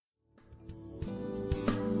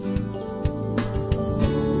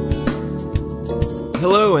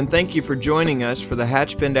Hello, and thank you for joining us for the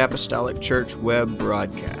Hatchbend Apostolic Church web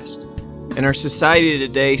broadcast. In our society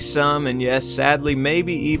today, some, and yes, sadly,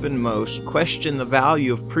 maybe even most, question the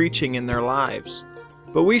value of preaching in their lives.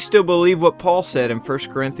 But we still believe what Paul said in 1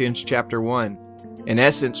 Corinthians chapter 1. In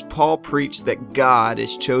essence, Paul preached that God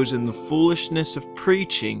has chosen the foolishness of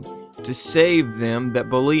preaching to save them that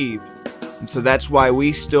believe. And so that's why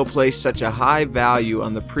we still place such a high value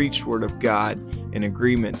on the preached word of God in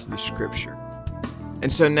agreement to the Scripture.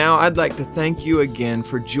 And so now I'd like to thank you again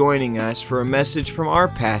for joining us for a message from our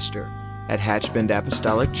pastor at Hatchbend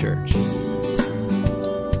Apostolic Church.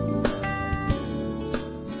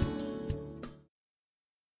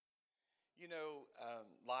 You know,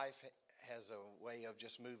 life has a way of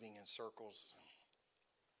just moving in circles.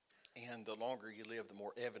 And the longer you live, the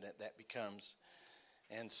more evident that becomes.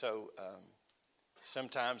 And so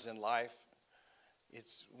sometimes in life,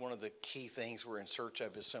 it's one of the key things we're in search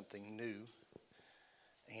of is something new.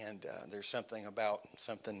 And there's something about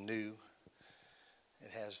something new.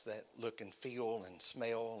 It has that look and feel and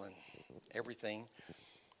smell and everything.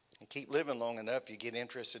 And keep living long enough, you get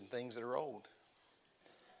interested in things that are old.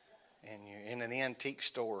 And you're in an antique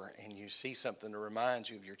store and you see something that reminds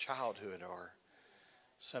you of your childhood, or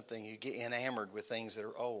something, you get enamored with things that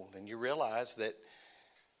are old. And you realize that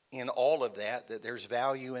in all of that there's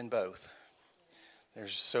value in both.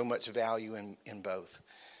 There's so much value in both.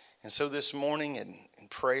 And so this morning in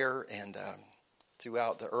prayer and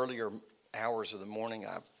throughout the earlier hours of the morning,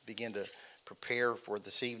 I began to prepare for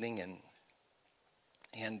this evening.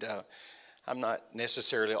 And I'm not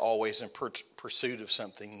necessarily always in pursuit of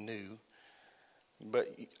something new. But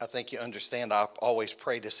I think you understand, I always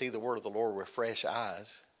pray to see the word of the Lord with fresh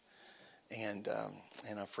eyes. And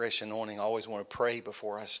a fresh anointing. I always want to pray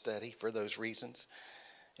before I study for those reasons.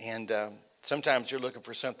 And sometimes you're looking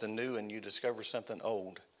for something new and you discover something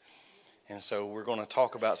old. And so we're going to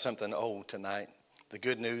talk about something old tonight. The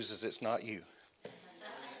good news is it's not you.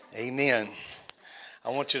 Amen.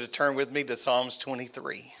 I want you to turn with me to Psalms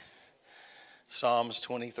 23. Psalms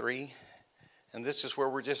 23. And this is where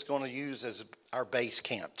we're just going to use as our base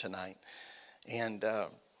camp tonight. And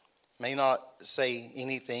may not say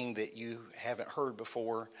anything that you haven't heard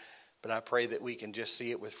before, but I pray that we can just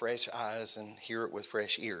see it with fresh eyes and hear it with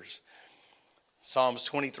fresh ears. Psalms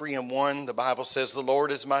 23:1, the Bible says, "The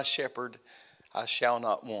Lord is my shepherd, I shall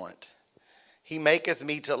not want. He maketh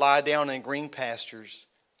me to lie down in green pastures.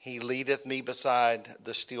 He leadeth me beside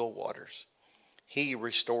the still waters. He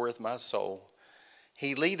restoreth my soul.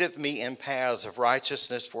 He leadeth me in paths of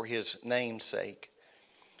righteousness for his name's sake.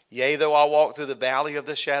 Yea, though I walk through the valley of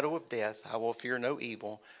the shadow of death, I will fear no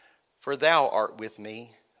evil, for thou art with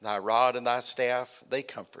me. Thy rod and thy staff, they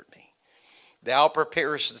comfort me. Thou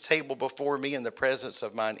preparest the table before me in the presence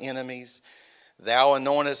of mine enemies. Thou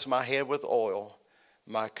anointest my head with oil.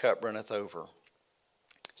 My cup runneth over."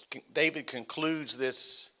 David concludes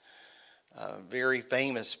this very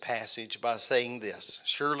famous passage by saying this: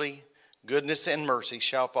 "Surely goodness and mercy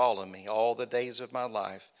shall follow me all the days of my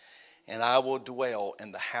life, and I will dwell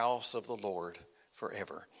in the house of the Lord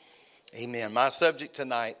forever." Amen. My subject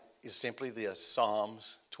tonight is simply this: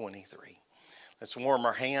 Psalms 23. Let's warm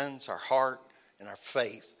our hands, our heart, and our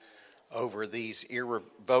faith over these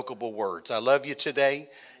irrevocable words. I love you today,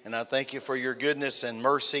 and I thank you for your goodness and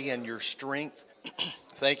mercy and your strength.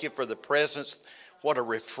 Thank you for the presence. What a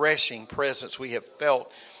refreshing presence we have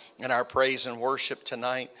felt in our praise and worship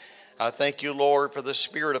tonight. I thank you, Lord, for the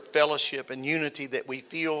spirit of fellowship and unity that we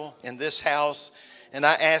feel in this house. And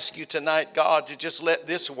I ask you tonight, God, to just let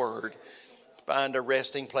this word find a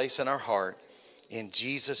resting place in our heart. In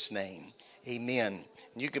Jesus' name, amen.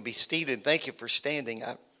 You can be seated. Thank you for standing.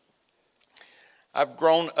 I've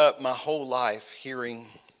grown up my whole life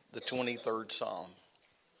hearing the 23rd Psalm.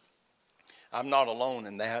 I'm not alone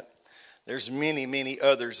in that. There's many, many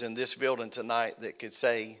others in this building tonight that could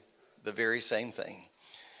say the very same thing.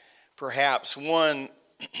 Perhaps one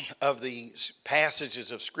of the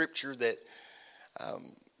passages of Scripture that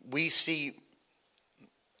we see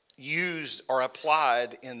used or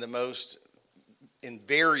applied in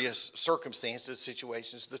various circumstances,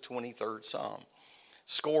 situations, the 23rd Psalm,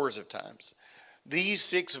 scores of times. These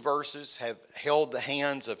 6 verses have held the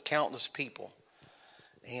hands of countless people,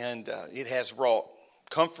 and it has brought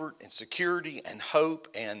comfort and security and hope,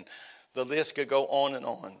 and the list could go on and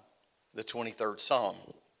on, the 23rd Psalm.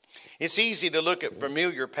 It's easy to look at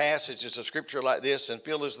familiar passages of Scripture like this and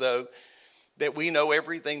feel as though that we know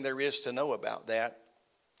everything there is to know about that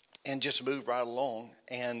and just move right along.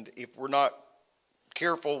 And if we're not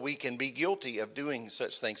careful, we can be guilty of doing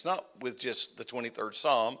such things, not with just the 23rd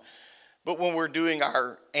Psalm, But when we're doing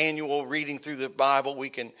our annual reading through the Bible, we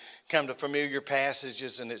can come to familiar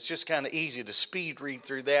passages, and it's just kind of easy to speed read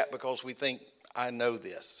through that because we think, I know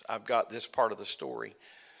this. I've got this part of the story.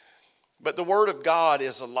 But the Word of God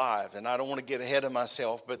is alive, and I don't want to get ahead of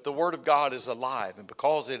myself, but the Word of God is alive, and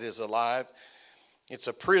because it is alive, it's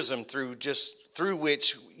a prism through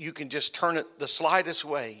which you can just turn it the slightest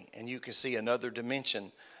way, and you can see another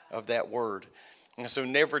dimension of that Word. And so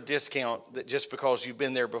never discount that just because you've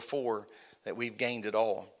been there before that we've gained it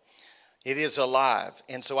all. It is alive.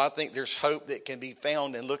 And so I think there's hope that can be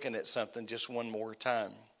found in looking at something just one more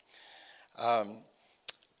time. A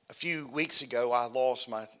few weeks ago, I lost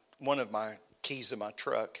one of my keys of my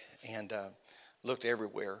truck and looked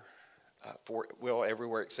everywhere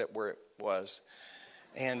everywhere except where it was.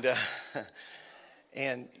 And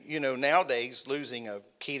you know, nowadays losing a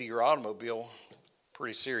key to your automobile,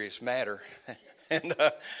 pretty serious matter.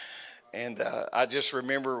 And I just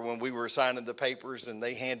remember when we were signing the papers and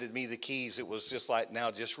they handed me the keys, it was just like,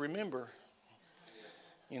 now just remember,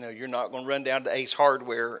 you know, you're not going to run down to Ace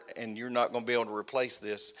Hardware and you're not going to be able to replace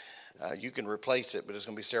this. You can replace it, but it's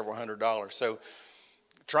going to be several $100s. So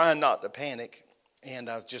trying not to panic. And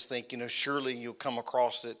I just think, you know, surely you'll come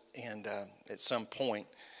across it and at some point.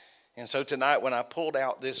 And so tonight when I pulled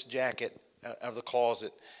out this jacket out of the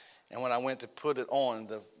closet and when I went to put it on,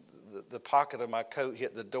 the pocket of my coat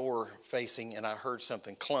hit the door facing, and I heard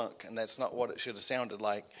something clunk, and that's not what it should have sounded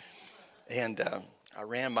like. And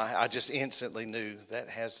I just instantly knew that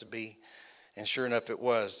has to be, and sure enough it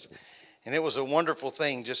was. And it was a wonderful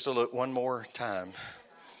thing just to look one more time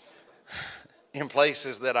in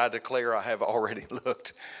places that I declare I have already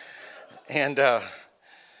looked. And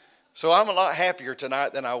so I'm a lot happier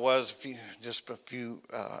tonight than I was just a few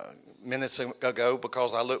minutes ago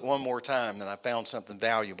because I looked one more time and I found something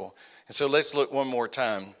valuable. And so let's look one more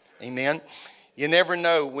time. Amen. You never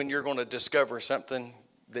know when you're going to discover something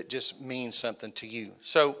that just means something to you.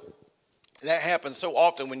 So that happens so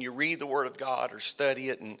often when you read the Word of God or study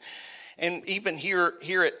it and even hear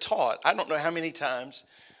it taught. I don't know how many times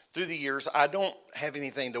through the years, I don't have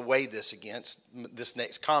anything to weigh this against, this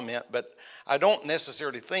next comment, but I don't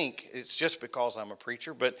necessarily think it's just because I'm a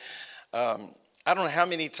preacher, but I don't know how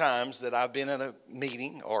many times that I've been in a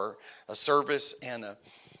meeting or a service and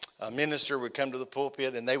a minister would come to the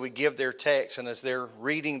pulpit and they would give their text, and as they're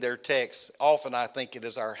reading their text, often I think it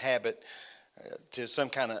is our habit to some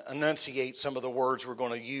kind of enunciate some of the words we're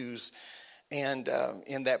going to use and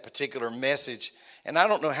in that particular message. And I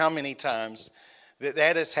don't know how many times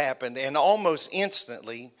that has happened, and almost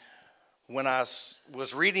instantly when I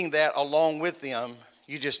was reading that along with them,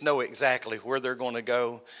 you just know exactly where they're going to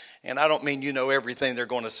go. And I don't mean you know everything they're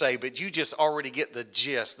going to say, but you just already get the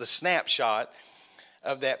gist, the snapshot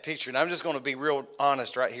of that picture. And I'm just going to be real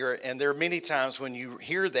honest right here. And there are many times when you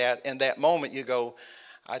hear that in that moment, you go,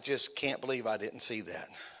 I just can't believe I didn't see that.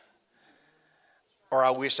 Or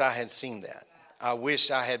I wish I had seen that. I wish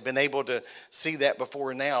I had been able to see that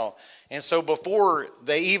before now. And so before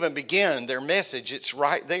they even begin their message, it's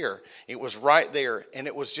right there. It was right there. And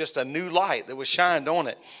it was just a new light that was shined on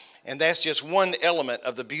it. And that's just one element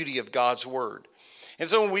of the beauty of God's Word. And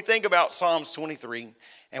so when we think about Psalms 23,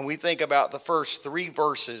 and we think about the first 3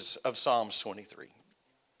 verses of Psalms 23,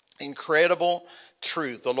 incredible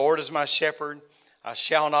truth. The Lord is my shepherd, I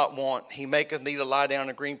shall not want. He maketh me to lie down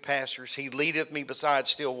in green pastures. He leadeth me beside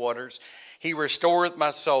still waters. He restoreth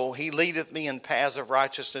my soul. He leadeth me in paths of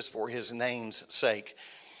righteousness for his name's sake.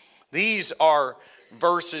 These are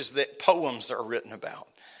verses that poems are written about.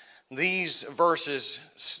 These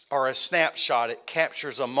verses are a snapshot. It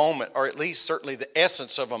captures a moment, or at least certainly the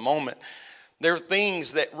essence of a moment. They're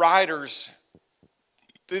things that writers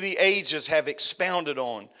through the ages have expounded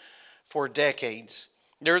on for decades.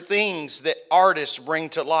 They're things that artists bring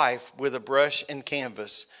to life with a brush and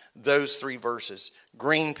canvas. Those 3 verses: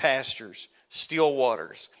 green pastures, still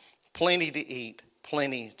waters, plenty to eat,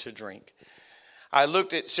 plenty to drink. I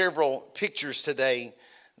looked at several pictures today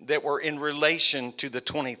that were in relation to the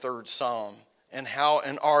 23rd Psalm and how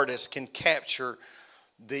an artist can capture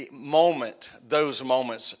the moment, those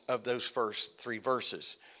moments of those first 3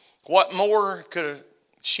 verses. What more could a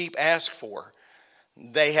sheep ask for?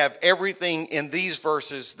 They have everything in these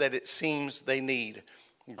verses that it seems they need: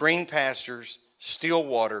 green pastures, still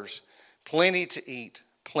waters, plenty to eat,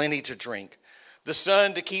 plenty to drink, the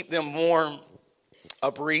sun to keep them warm,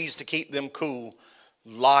 a breeze to keep them cool.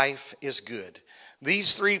 Life is good.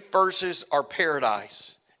 These 3 verses are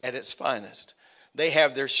paradise at its finest. They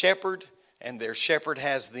have their shepherd, and their shepherd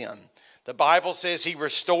has them. The Bible says he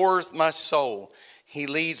restoreth my soul. He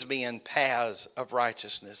leads me in paths of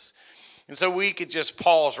righteousness. And so we could just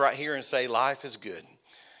pause right here and say life is good.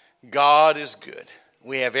 God is good.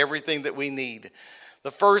 We have everything that we need.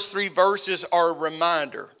 The first 3 verses are a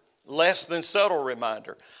reminder, less than subtle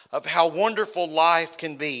reminder, of how wonderful life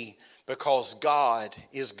can be because God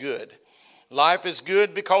is good. Life is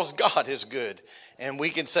good because God is good. And we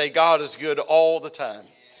can say God is good all the time.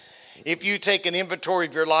 If you take an inventory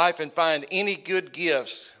of your life and find any good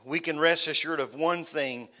gifts, we can rest assured of one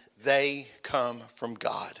thing: they come from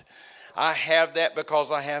God. I have that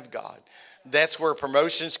because I have God. That's where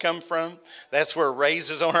promotions come from. That's where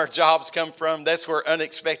raises on our jobs come from. That's where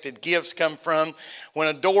unexpected gifts come from. When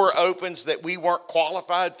a door opens that we weren't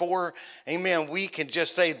qualified for, amen, we can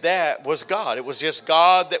just say that was God. It was just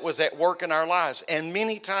God that was at work in our lives. And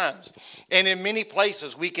many times and in many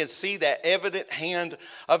places we can see that evident hand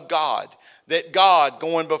of God, that God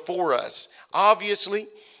going before us. Obviously,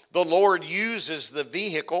 the Lord uses the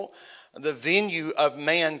vehicle, the venue of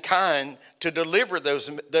mankind to deliver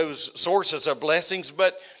those sources of blessings,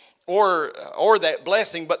 but or that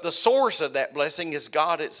blessing, but the source of that blessing is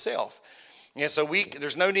God itself. And so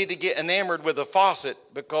there's no need to get enamored with the faucet,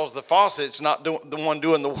 because the faucet's not the one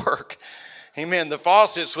doing the work. Amen. The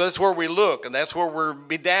faucet's, that's where we look, and that's where we're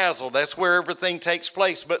bedazzled. That's where everything takes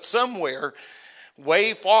place. But somewhere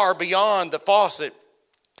way far beyond the faucet,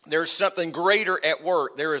 there's something greater at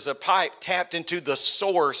work. There is a pipe tapped into the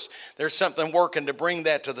source. There's something working to bring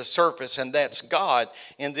that to the surface, and that's God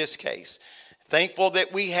in this case. Thankful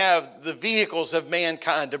that we have the vehicles of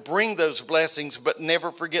mankind to bring those blessings, but never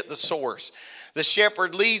forget the source. The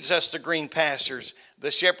shepherd leads us to green pastures. The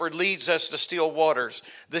shepherd leads us to still waters.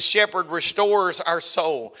 The shepherd restores our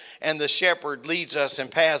soul, and the shepherd leads us in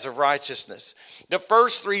paths of righteousness. The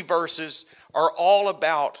first 3 verses are all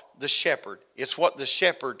about the shepherd. It's what the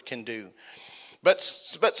shepherd can do. But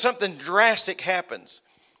something drastic happens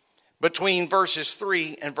between verses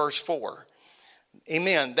 3 and verse 4.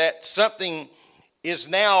 Amen. That something is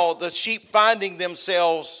now the sheep finding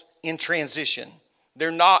themselves in transition.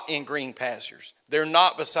 They're not in green pastures. They're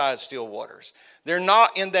not beside still waters. They're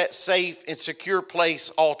not in that safe and secure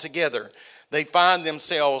place altogether. They find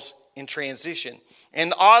themselves in transition.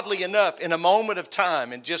 And oddly enough, in a moment of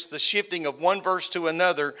time, and just the shifting of one verse to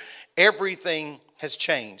another, everything has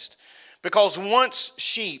changed. Because once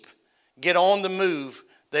sheep get on the move,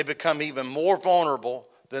 they become even more vulnerable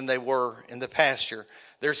than they were in the pasture.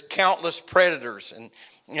 There's countless predators,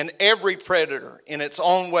 and every predator in its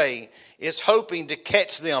own way is hoping to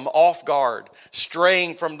catch them off guard,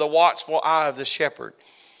 straying from the watchful eye of the shepherd.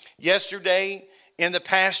 Yesterday in the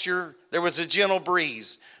pasture, there was a gentle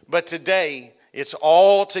breeze, but today it's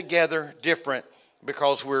altogether different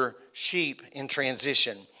because we're sheep in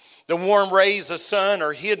transition. The warm rays of the sun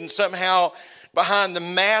are hidden somehow behind the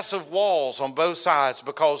massive walls on both sides,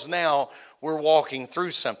 because now we're walking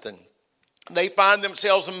through something. They find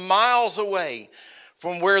themselves miles away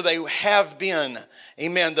from where they have been,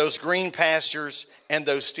 amen, those green pastures and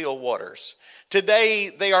those still waters. Today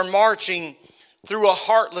they are marching through a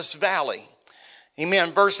heartless valley.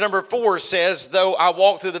 Amen. Verse number 4 says, though I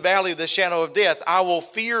walk through the valley of the shadow of death, I will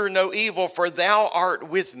fear no evil, for thou art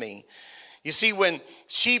with me. You see, when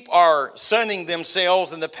sheep are sunning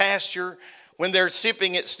themselves in the pasture, when they're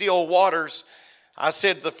sipping at still waters, I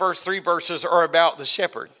said the first 3 verses are about the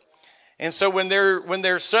shepherd. And so when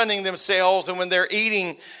they're sunning themselves, and when they're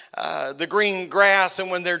eating the green grass,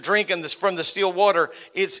 and when they're drinking this from the still water,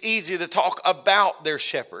 it's easy to talk about their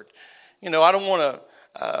shepherd. You know, I don't want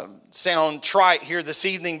to sound trite here this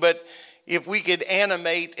evening, but if we could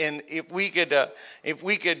animate, and if we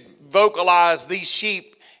could vocalize these sheep,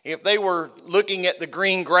 if they were looking at the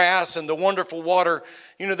green grass and the wonderful water,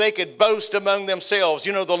 you know, they could boast among themselves,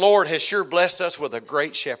 you know, the Lord has sure blessed us with a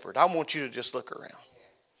great shepherd. I want you to just look around.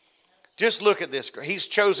 Just look at this. He's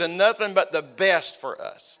chosen nothing but the best for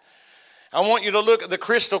us. I want you to look at the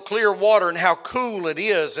crystal clear water and how cool it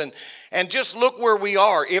is, and just look where we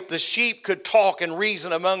are. If the sheep could talk and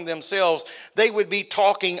reason among themselves, they would be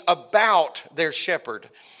talking about their shepherd.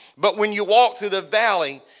 But when you walk through the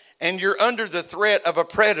valley and you're under the threat of a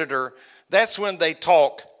predator, that's when they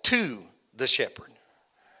talk to the shepherd.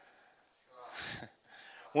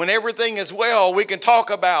 When everything is well, we can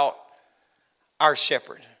talk about our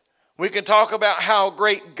shepherd. We can talk about how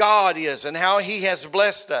great God is and how he has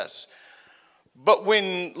blessed us. But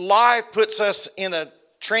when life puts us in a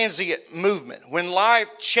transient movement, when life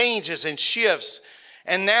changes and shifts,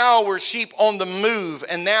 and now we're sheep on the move,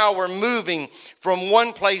 and now we're moving from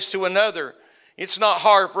one place to another, it's not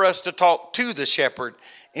hard for us to talk to the shepherd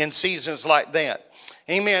in seasons like that.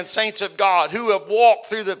 Amen. Saints of God who have walked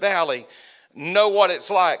through the valley know what it's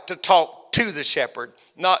like to talk to the shepherd,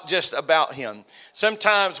 not just about him.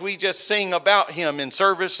 Sometimes we just sing about him in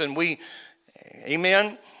service, and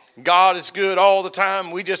amen, God is good all the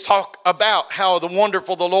time. We just talk about how the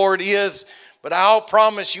wonderful the Lord is. But I'll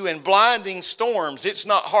promise you, in blinding storms, it's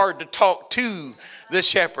not hard to talk to the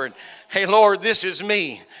shepherd. Hey, Lord, this is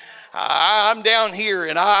me. I'm down here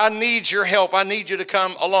and I need your help. I need you to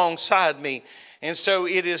come alongside me. And so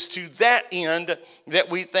it is to that end that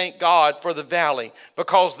we thank God for the valley,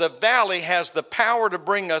 because the valley has the power to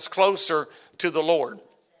bring us closer to the Lord.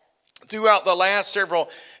 Throughout the last several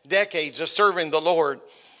decades of serving the Lord,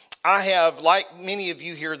 I have, like many of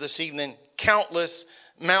you here this evening, countless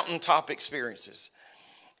mountaintop experiences.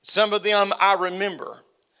 Some of them I remember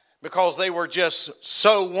because they were just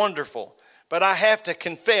so wonderful. But I have to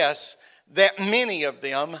confess that many of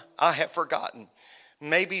them I have forgotten.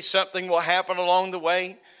 Maybe something will happen along the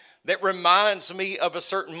way that reminds me of a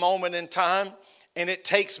certain moment in time, and it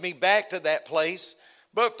takes me back to that place.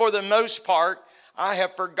 But for the most part, I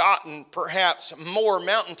have forgotten perhaps more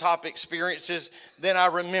mountaintop experiences than I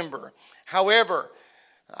remember. However,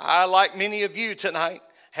 I, like many of you tonight,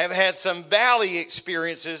 have had some valley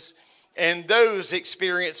experiences, and those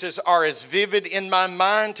experiences are as vivid in my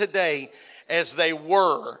mind today as they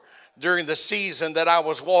were during the season that I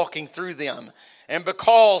was walking through them. And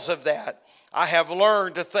because of that, I have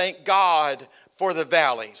learned to thank God for the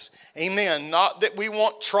valleys. Amen. Not that we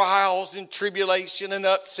want trials and tribulation and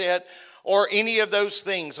upset or any of those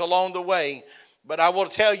things along the way, but I will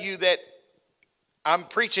tell you that I'm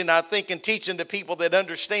preaching, I think, and teaching to people that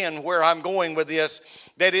understand where I'm going with this,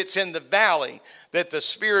 that it's in the valley that the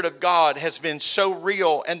Spirit of God has been so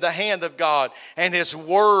real, and the hand of God and His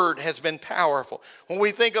Word has been powerful. When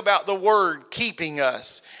we think about the Word keeping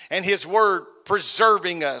us and His Word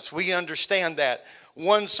preserving us, we understand that.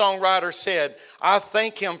 One songwriter said, I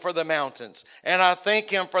thank Him for the mountains, and I thank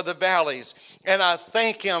Him for the valleys, and I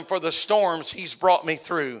thank Him for the storms He's brought me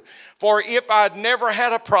through. For if I'd never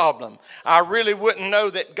had a problem, I really wouldn't know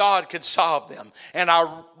that God could solve them. And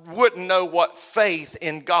I wouldn't know what faith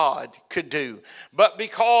in God could do. But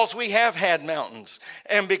because we have had mountains,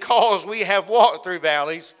 and because we have walked through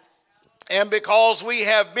valleys, and because we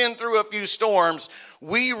have been through a few storms,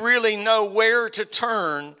 we really know where to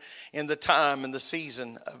turn in the time and the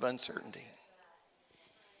season of uncertainty.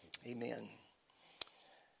 Amen.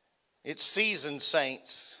 It's seasoned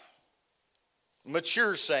saints,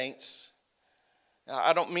 mature saints. Now,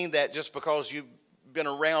 I don't mean that just because you've been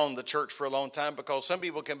around the church for a long time, because some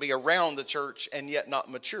people can be around the church and yet not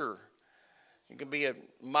mature. You can be a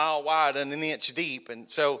mile wide and an inch deep. And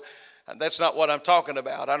so that's not what I'm talking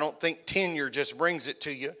about. I don't think tenure just brings it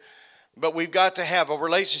to you. But we've got to have a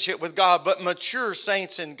relationship with God. But mature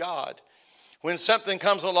saints in God, when something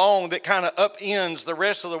comes along that kind of upends the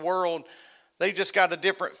rest of the world, they just got a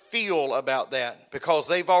different feel about that, because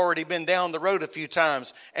they've already been down the road a few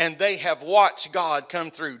times and they have watched God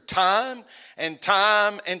come through time and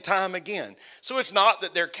time and time again. So it's not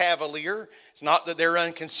that they're cavalier. It's not that they're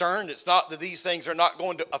unconcerned. It's not that these things are not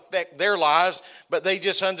going to affect their lives, but they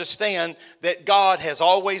just understand that God has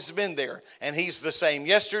always been there, and He's the same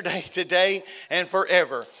yesterday, today, and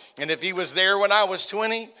forever. And if He was there when I was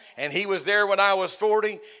 20 and He was there when I was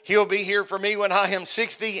 40, He'll be here for me when I am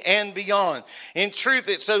 60 and beyond. In truth,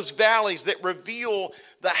 it's those valleys that reveal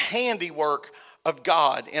the handiwork of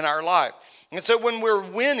God in our life. And so when we're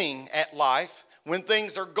winning at life, when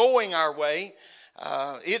things are going our way,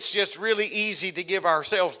 it's just really easy to give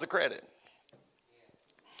ourselves the credit.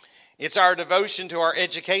 It's our devotion to our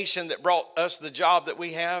education that brought us the job that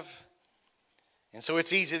we have. And so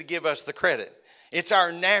it's easy to give us the credit. It's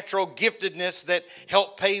our natural giftedness that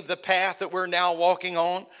helped pave the path that we're now walking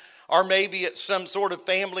on. Or maybe it's some sort of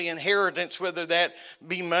family inheritance, whether that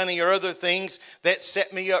be money or other things that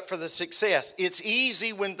set me up for the success. It's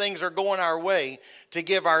easy when things are going our way to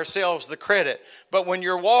give ourselves the credit. But when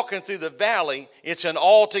you're walking through the valley, it's an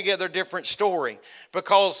altogether different story,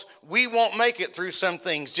 because we won't make it through some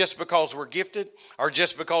things just because we're gifted, or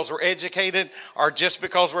just because we're educated, or just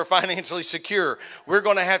because we're financially secure. We're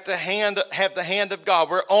going to have the hand of God.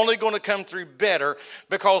 We're only going to come through better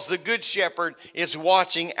because the Good Shepherd is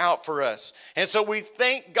watching out for us. And so we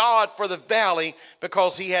thank God for the valley,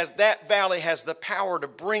 because that valley has the power to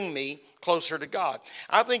bring me closer to God.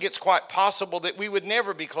 I think it's quite possible that we would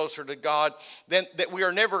never be closer to God, that we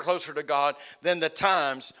are never closer to God than the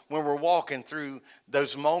times when we're walking through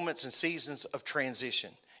those moments and seasons of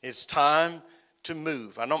transition. It's time to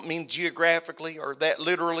move. I don't mean geographically or that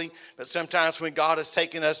literally, but sometimes when God has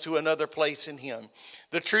taken us to another place in Him.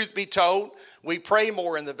 The truth be told, we pray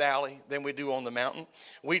more in the valley than we do on the mountain.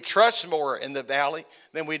 We trust more in the valley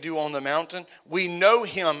than we do on the mountain. We know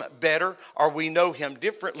him better, or we know him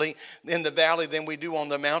differently in the valley than we do on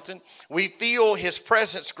the mountain. We feel his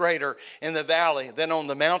presence greater in the valley than on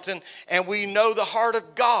the mountain. And we know the heart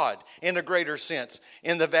of God in a greater sense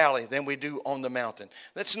in the valley than we do on the mountain.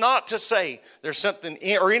 That's not to say there's something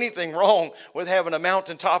or anything wrong with having a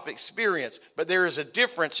mountaintop experience, but there is a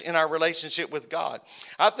difference in our relationship with God.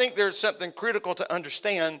 I think there's something critical to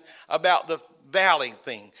understand about the valley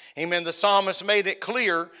thing. Amen. The psalmist made it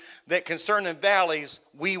clear that concerning valleys,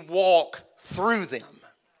 we walk through them.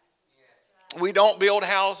 We don't build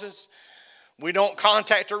houses. We don't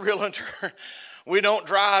contact a realtor. We don't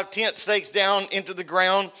drive tent stakes down into the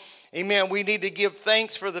ground. Amen. We need to give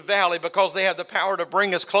thanks for the valley because they have the power to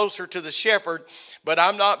bring us closer to the shepherd. But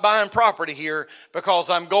I'm not buying property here because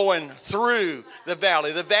I'm going through the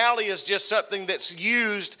valley. The valley is just something that's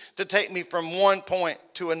used to take me from one point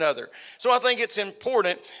to another. So I think it's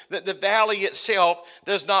important that the valley itself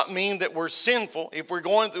does not mean that we're sinful. If we're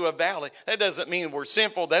going through a valley, that doesn't mean we're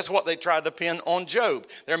sinful. That's what they tried to pin on Job.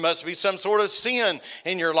 There must be some sort of sin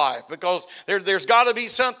in your life because there's got to be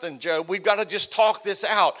something, Job. We've got to just talk this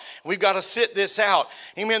out. We've got to sit this out.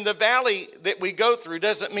 Amen. The valley that we go through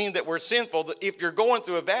doesn't mean that we're sinful. If you're going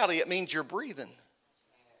through a valley, it means you're breathing.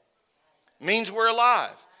 It means we're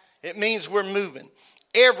alive. It means we're moving.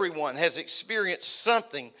 Everyone has experienced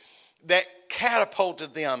something that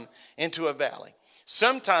catapulted them into a valley.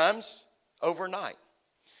 Sometimes overnight.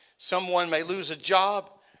 Someone may lose a job.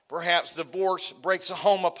 Perhaps divorce breaks a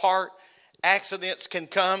home apart. Accidents can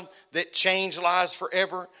come that change lives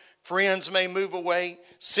forever. Friends may move away.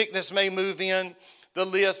 Sickness may move in. The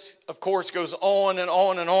list, of course, goes on and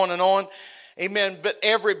on and on and on. Amen. But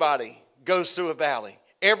everybody goes through a valley.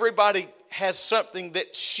 Everybody has something that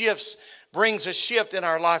brings a shift in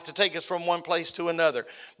our life to take us from one place to another.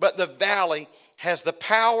 But the valley has the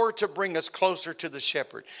power to bring us closer to the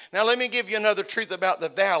shepherd. Now, let me give you another truth about the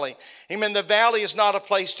valley. Amen. The valley is not a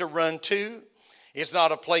place to run to. It's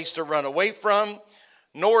not a place to run away from,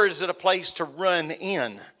 nor is it a place to run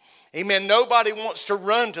in. Amen. Nobody wants to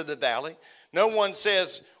run to the valley. No one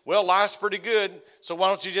says, well, life's pretty good, so why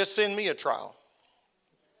don't you just send me a trial?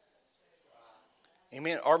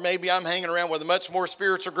 Amen. Or maybe I'm hanging around with a much more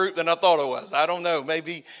spiritual group than I thought I was. I don't know.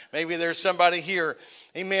 Maybe there's somebody here.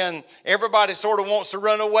 Amen. Everybody sort of wants to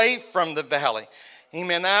run away from the valley.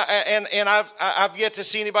 Amen. I've yet to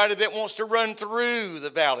see anybody that wants to run through the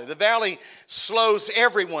valley. The valley slows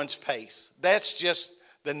everyone's pace. That's just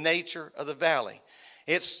the nature of the valley.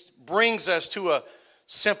 It brings us to a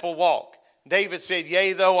simple walk. David said,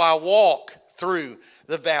 yea, though I walk through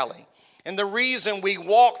the valley. And the reason we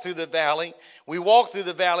walk through the valley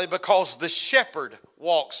because the shepherd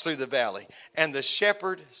walks through the valley. And the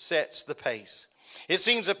shepherd sets the pace. It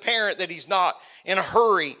seems apparent that he's not in a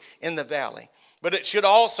hurry in the valley. But it should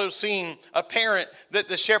also seem apparent that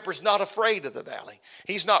the shepherd's not afraid of the valley.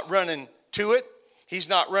 He's not running to it. He's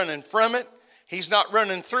not running from it. He's not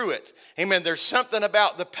running through it. Amen. There's something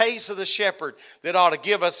about the pace of the shepherd that ought to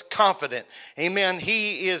give us confidence. Amen.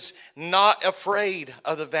 He is not afraid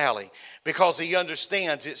of the valley because he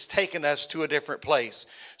understands it's taken us to a different place.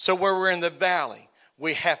 So where we're in the valley,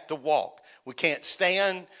 we have to walk. We can't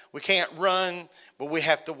stand, we can't run, but we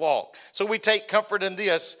have to walk. So we take comfort in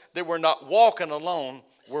this, that we're not walking alone.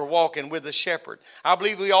 We're walking with the shepherd. I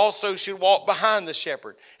believe we also should walk behind the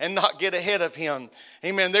shepherd and not get ahead of him.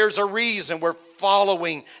 Amen. There's a reason we're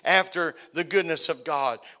following after the goodness of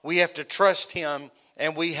God. We have to trust him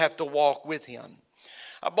and we have to walk with him.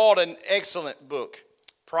 I bought an excellent book,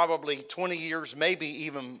 probably 20 years, maybe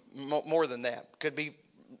even more than that. Could be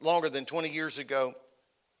longer than 20 years ago.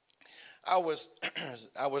 I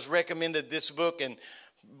was recommended this book and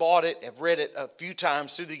bought it. I've read it a few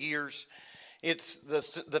times through the years. It's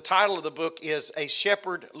the title of the book is A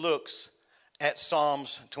Shepherd Looks at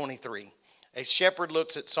Psalms 23. A Shepherd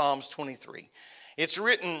Looks at Psalms 23. It's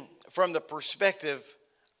written from the perspective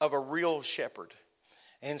of a real shepherd.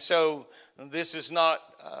 And so this is not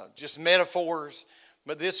just metaphors,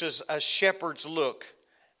 but this is a shepherd's look,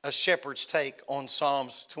 a shepherd's take on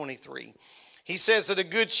Psalms 23. He says that a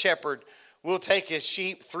good shepherd will take his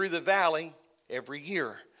sheep through the valley every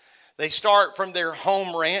year. They start from their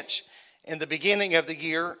home ranch in the beginning of the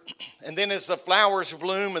year, and then as the flowers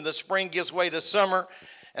bloom and the spring gives way to summer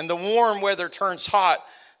and the warm weather turns hot,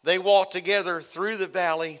 they walk together through the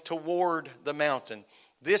valley toward the mountain.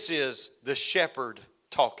 This is the shepherd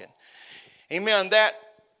talking. Amen.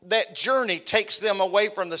 That journey takes them away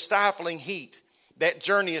from the stifling heat. That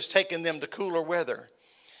journey has taken them to cooler weather.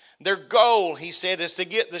 Their goal, he said, is to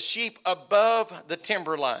get the sheep above the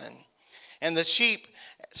timberline. And the sheep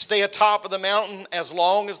stay atop of the mountain as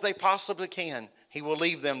long as they possibly can. He will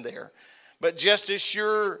leave them there. But just as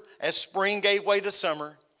sure as spring gave way to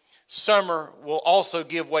summer, summer will also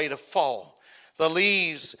give way to fall. The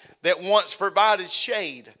leaves that once provided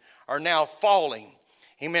shade are now falling.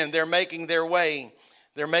 Amen. They're making their way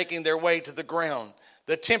to the ground.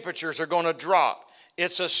 The temperatures are going to drop.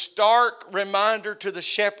 It's a stark reminder to the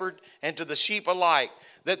shepherd and to the sheep alike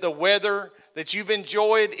that the weather that you've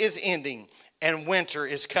enjoyed is ending and winter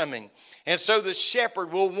is coming. And so the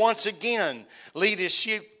shepherd will once again lead his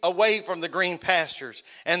sheep away from the green pastures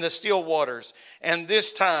and the still waters. And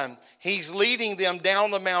this time he's leading them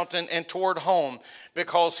down the mountain and toward home,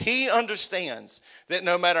 because he understands that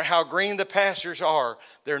no matter how green the pastures are,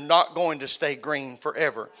 they're not going to stay green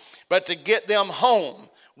forever. But to get them home,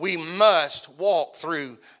 we must walk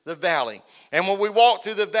through the valley. And when we walk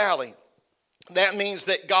through the valley, that means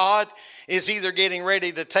that God is either getting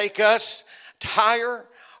ready to take us higher,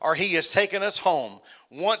 or he has taken us home.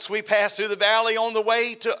 Once we passed through the valley on the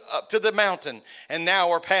way up to the mountain, and now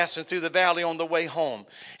we're passing through the valley on the way home.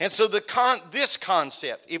 And so this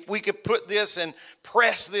concept, if we could put this and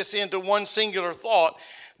press this into one singular thought,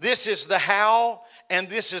 this is the how and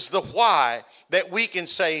this is the why that we can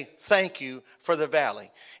say thank you for the valley.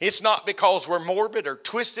 It's not because we're morbid or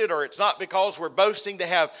twisted, or it's not because we're boasting to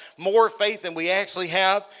have more faith than we actually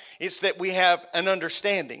have. It's that we have an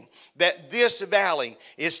understanding that this valley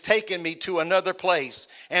is taking me to another place,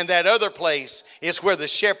 and that other place is where the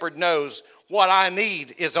shepherd knows what I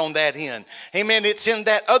need is on that end. Amen. It's in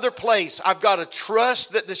that other place. I've got to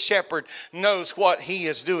trust that the shepherd knows what he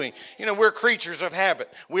is doing. You know, we're creatures of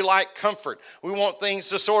habit. We like comfort. We want things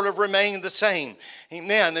to sort of remain the same.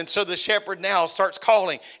 Amen. And so the shepherd now starts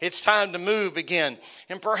calling. It's time to move again.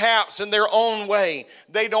 And perhaps in their own way,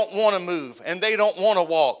 they don't want to move and they don't want to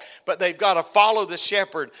walk, but they've got to follow the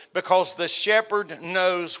shepherd, because the shepherd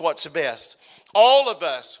knows what's best. All of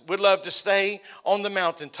us would love to stay on the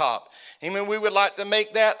mountaintop. Amen. We would like to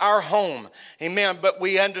make that our home. Amen. But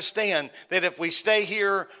we understand that if we stay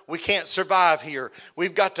here, we can't survive here.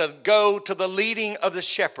 We've got to go to the leading of the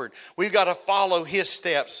shepherd. We've got to follow his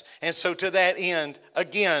steps. And so to that end,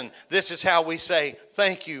 again, this is how we say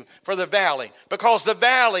thank you for the valley, because the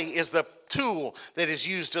valley is the tool that is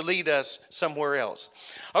used to lead us somewhere else.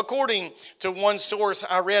 According to one source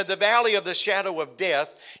I read, the valley of the shadow of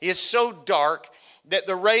death is so dark that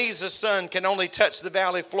the rays of the sun can only touch the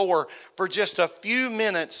valley floor for just a few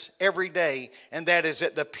minutes every day, and that is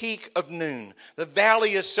at the peak of noon. The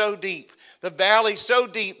valley is so deep. The valley so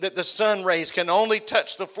deep that the sun rays can only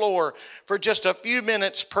touch the floor for just a few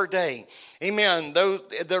minutes per day. Amen.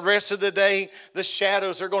 The rest of the day, the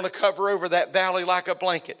shadows are going to cover over that valley like a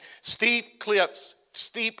blanket. Steep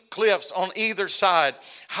cliffs on either side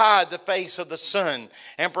hide the face of the sun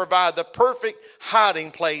and provide the perfect hiding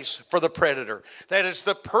place for the predator. That is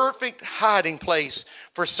the perfect hiding place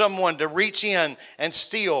for someone to reach in and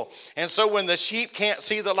steal. And so when the sheep can't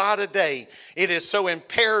see the light of day, it is so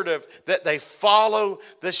imperative that they follow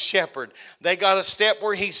the shepherd. They got to step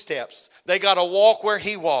where he steps. They got to walk where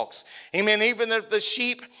he walks. Amen. Even if the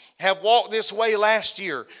sheep have walked this way last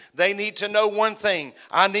year, they need to know one thing.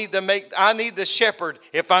 I need the shepherd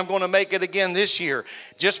if I'm going to make it again this year.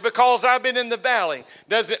 Just because I've been in the valley,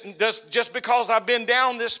 just because I've been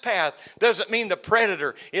down this path, doesn't mean the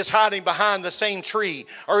predator is hiding behind the same tree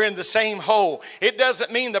or in the same hole. It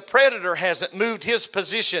doesn't mean the predator hasn't moved his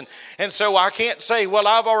position. And so I can't say, well,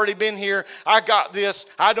 I've already been here. I got this.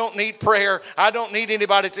 I don't need prayer. I don't need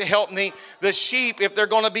anybody to help me. The sheep, if they're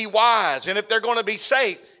going to be wise and if they're going to be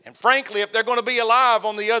safe, and frankly, if they're going to be alive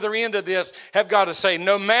on the other end of this, have got to say,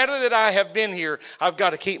 no matter that I have been here, I've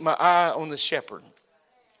got to keep my eye on the shepherd.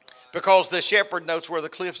 Because the shepherd knows where the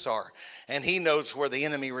cliffs are, and he knows where the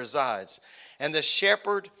enemy resides. And the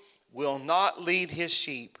shepherd will not lead his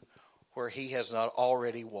sheep where he has not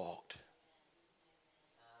already walked.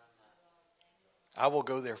 I will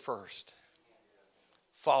go there first.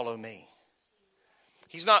 Follow me.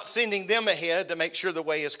 He's not sending them ahead to make sure the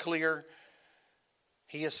way is clear.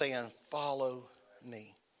 He is saying, follow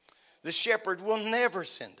me. The shepherd will never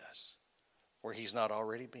send us where he's not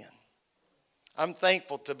already been. I'm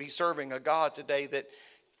thankful to be serving a God today that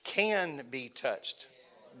can be touched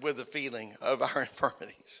with the feeling of our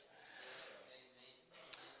infirmities.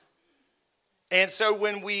 And so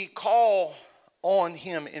when we call on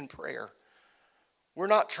him in prayer, we're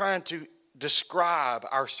not trying to describe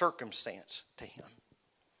our circumstance to him.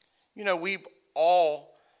 You know, we've all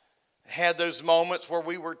had those moments where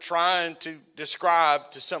we were trying to describe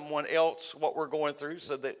to someone else what we're going through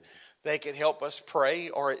so that They could help us pray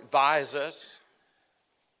or advise us.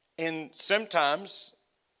 And sometimes,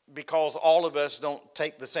 because all of us don't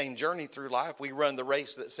take the same journey through life, we run the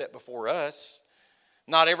race that's set before us.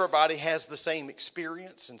 Not everybody has the same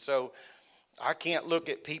experience. And so I can't look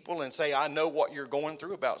at people and say, I know what you're going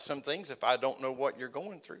through about some things if I don't know what you're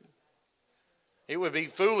going through. It would be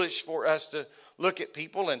foolish for us to look at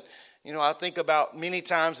people. And, I think about many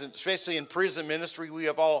times, and especially in prison ministry, we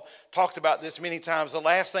have all talked about this many times. The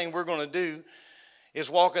last thing we're going to do is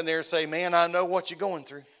walk in there and say, man, I know what you're going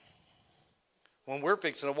through. When we're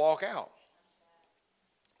fixing to walk out.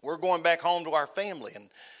 We're going back home to our family, and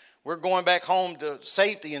we're going back home to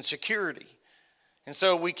safety and security. And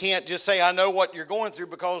so we can't just say, I know what you're going through,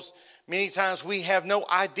 because many times we have no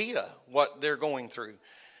idea what they're going through.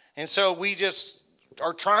 And so we just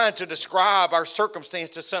are trying to describe our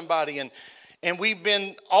circumstance to somebody. And we've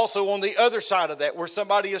been also on the other side of that, where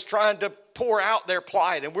somebody is trying to pour out their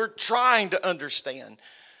plight, and we're trying to understand.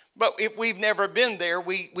 But if we've never been there,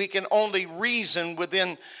 we can only reason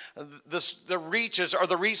within the reaches or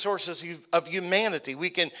the resources of humanity. We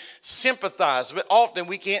can sympathize, but often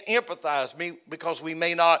we can't empathize because we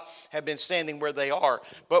may not have been standing where they are.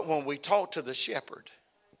 But when we talk to the shepherd,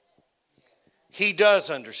 he does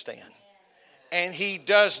understand. And he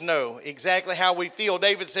does know exactly how we feel.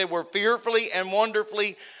 David said we're fearfully and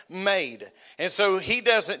wonderfully made. And so he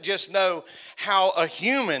doesn't just know how a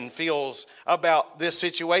human feels about this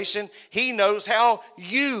situation. He knows how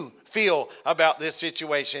you feel about this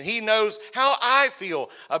situation. He knows how I feel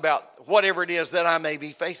about whatever it is that I may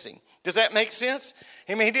be facing. Does that make sense?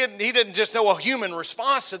 I mean, he didn't just know a human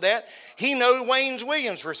response to that. He knows Wayne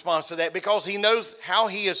Williams' response to that, because he knows how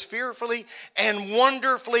he is fearfully and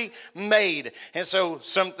wonderfully made. And so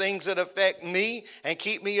some things that affect me and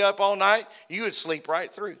keep me up all night, you would sleep right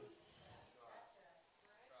through.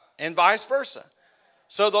 And vice versa.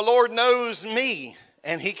 So the Lord knows me,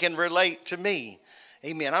 and he can relate to me.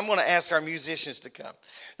 Amen. I'm going to ask our musicians to come.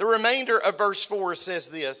 The remainder of verse 4 says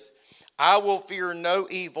this: I will fear no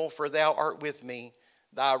evil, for thou art with me.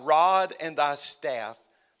 Thy rod and thy staff,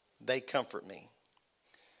 they comfort me.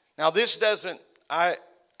 Now this doesn't, I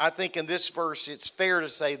think in this verse it's fair to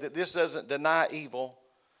say that this doesn't deny evil,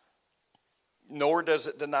 nor does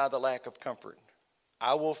it deny the lack of comfort.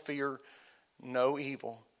 I will fear no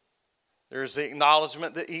evil. There's the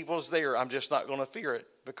acknowledgement that evil is there. I'm just not going to fear it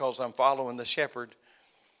because I'm following the shepherd.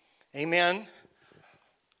 Amen.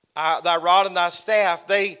 Thy rod and thy staff,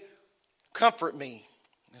 they comfort me.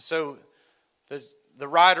 And so the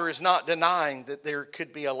writer is not denying that there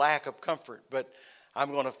could be a lack of comfort, but I'm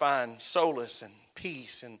going to find solace and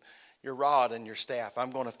peace in your rod and your staff. I'm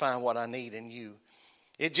going to find what I need in you.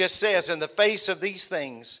 It just says, in the face of these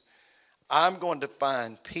things, I'm going to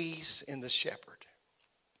find peace in the shepherd.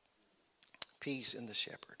 Peace in the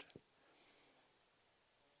shepherd.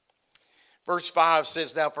 Verse 5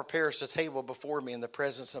 says, thou preparest a table before me in the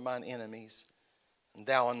presence of mine enemies, and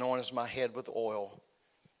thou anointest my head with oil,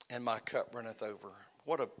 and my cup runneth over.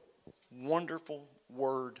 What a wonderful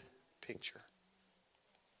word picture.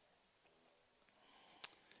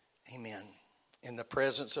 Amen. In the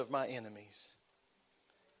presence of my enemies,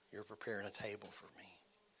 you're preparing a table for me.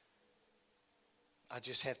 I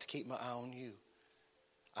just have to keep my eye on you.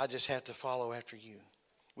 I just have to follow after you.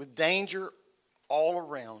 With danger all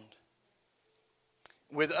around,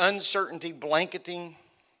 with uncertainty blanketing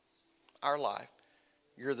our life,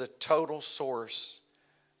 you're the total source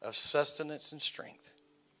of sustenance and strength,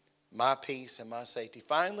 my peace and my safety.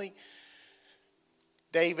 Finally,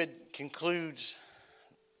 David concludes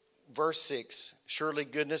verse 6, surely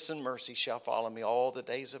goodness and mercy shall follow me all the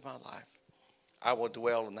days of my life. I will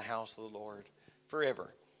dwell in the house of the Lord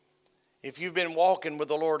forever. If you've been walking with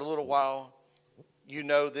the Lord a little while, you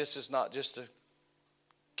know this is not just a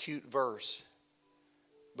cute verse,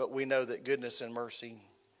 but we know that goodness and mercy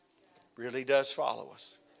really does follow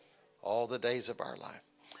us all the days of our life.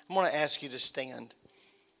 I'm going to ask you to stand.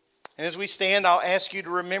 And as we stand, I'll ask you to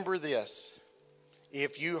remember this.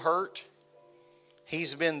 If you hurt,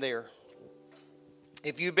 he's been there.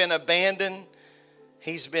 If you've been abandoned,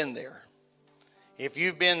 he's been there. If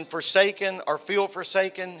you've been forsaken or feel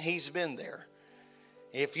forsaken, he's been there.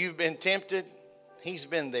 If you've been tempted, he's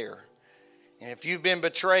been there. And if you've been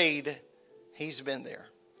betrayed, he's been there.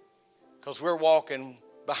 Because we're walking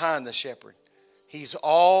behind the shepherd. He's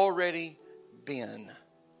already been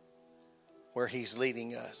where he's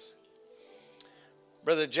leading us.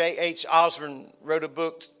 Brother J.H. Osborne wrote a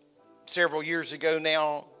book several years ago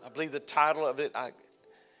now. I believe the title of it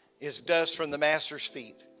is Dust from the Master's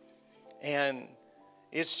Feet. And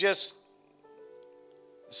it's just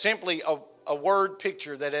simply a word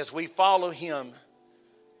picture that as we follow him,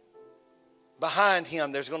 behind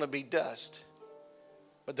him there's going to be dust.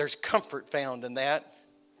 But there's comfort found in that,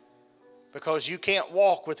 because you can't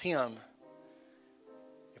walk with him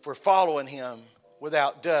if we're following him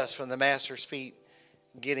without dust from the Master's feet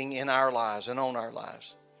getting in our lives and on our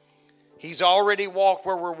lives. He's already walked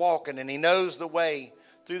where we're walking, and he knows the way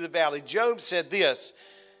through the valley. Job said this,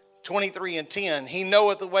 23:10, he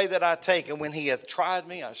knoweth the way that I take, and when he hath tried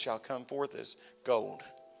me, I shall come forth as gold.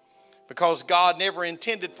 Because God never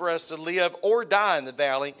intended for us to live or die in the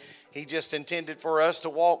valley. He just intended for us to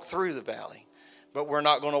walk through the valley. But we're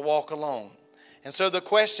not going to walk alone. And so the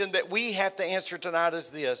question that we have to answer tonight is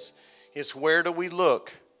this, is where do we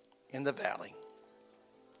look in the valley?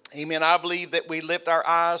 Amen. I believe that we lift our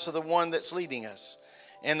eyes to the one that's leading us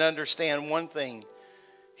and understand one thing.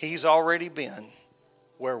 He's already been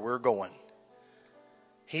where we're going.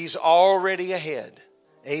 He's already ahead.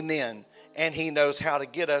 Amen. And he knows how to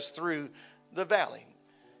get us through the valley.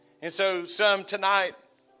 And so some tonight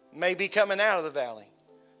may be coming out of the valley.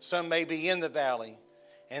 Some may be in the valley.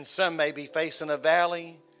 And some may be facing a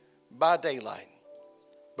valley by daylight.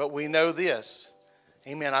 But we know this.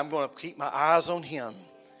 Amen. I'm going to keep my eyes on him.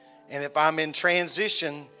 And if I'm in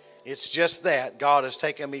transition, it's just that. God has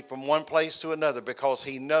taken me from one place to another because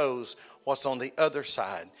he knows what's on the other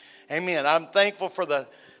side. Amen. I'm thankful for the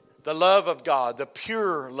love of God, the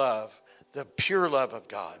pure love of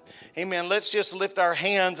God. Amen. Let's just lift our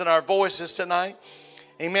hands and our voices tonight.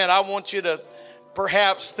 Amen. I want you to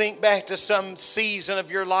perhaps think back to some season of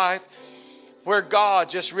your life where God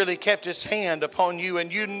just really kept his hand upon you,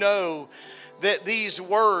 and you know that these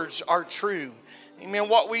words are true. Amen.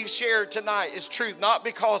 What we've shared tonight is truth, not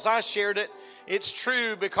because I shared it. It's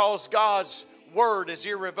true because God's word is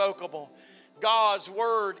irrevocable. God's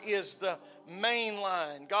word is the main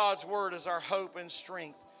line. God's word is our hope and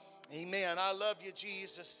strength. Amen. I love you,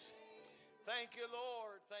 Jesus. Thank you,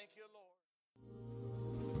 Lord. Thank you, Lord.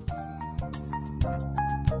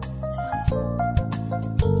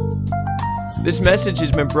 This message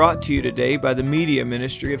has been brought to you today by the media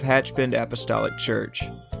ministry of Hatchbend Apostolic Church.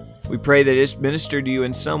 We pray that it's ministered to you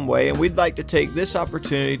in some way, and we'd like to take this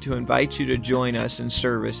opportunity to invite you to join us in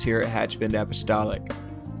service here at Hatchbend Apostolic.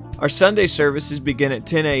 Our Sunday services begin at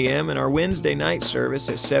 10 a.m. and our Wednesday night service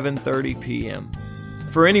at 7:30 p.m.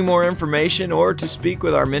 For any more information or to speak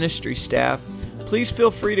with our ministry staff, please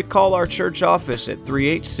feel free to call our church office at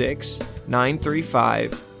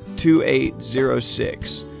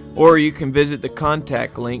 386-935-2806, or you can visit the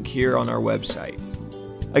contact link here on our website.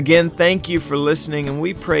 Again, thank you for listening, and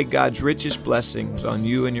we pray God's richest blessings on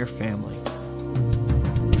you and your family.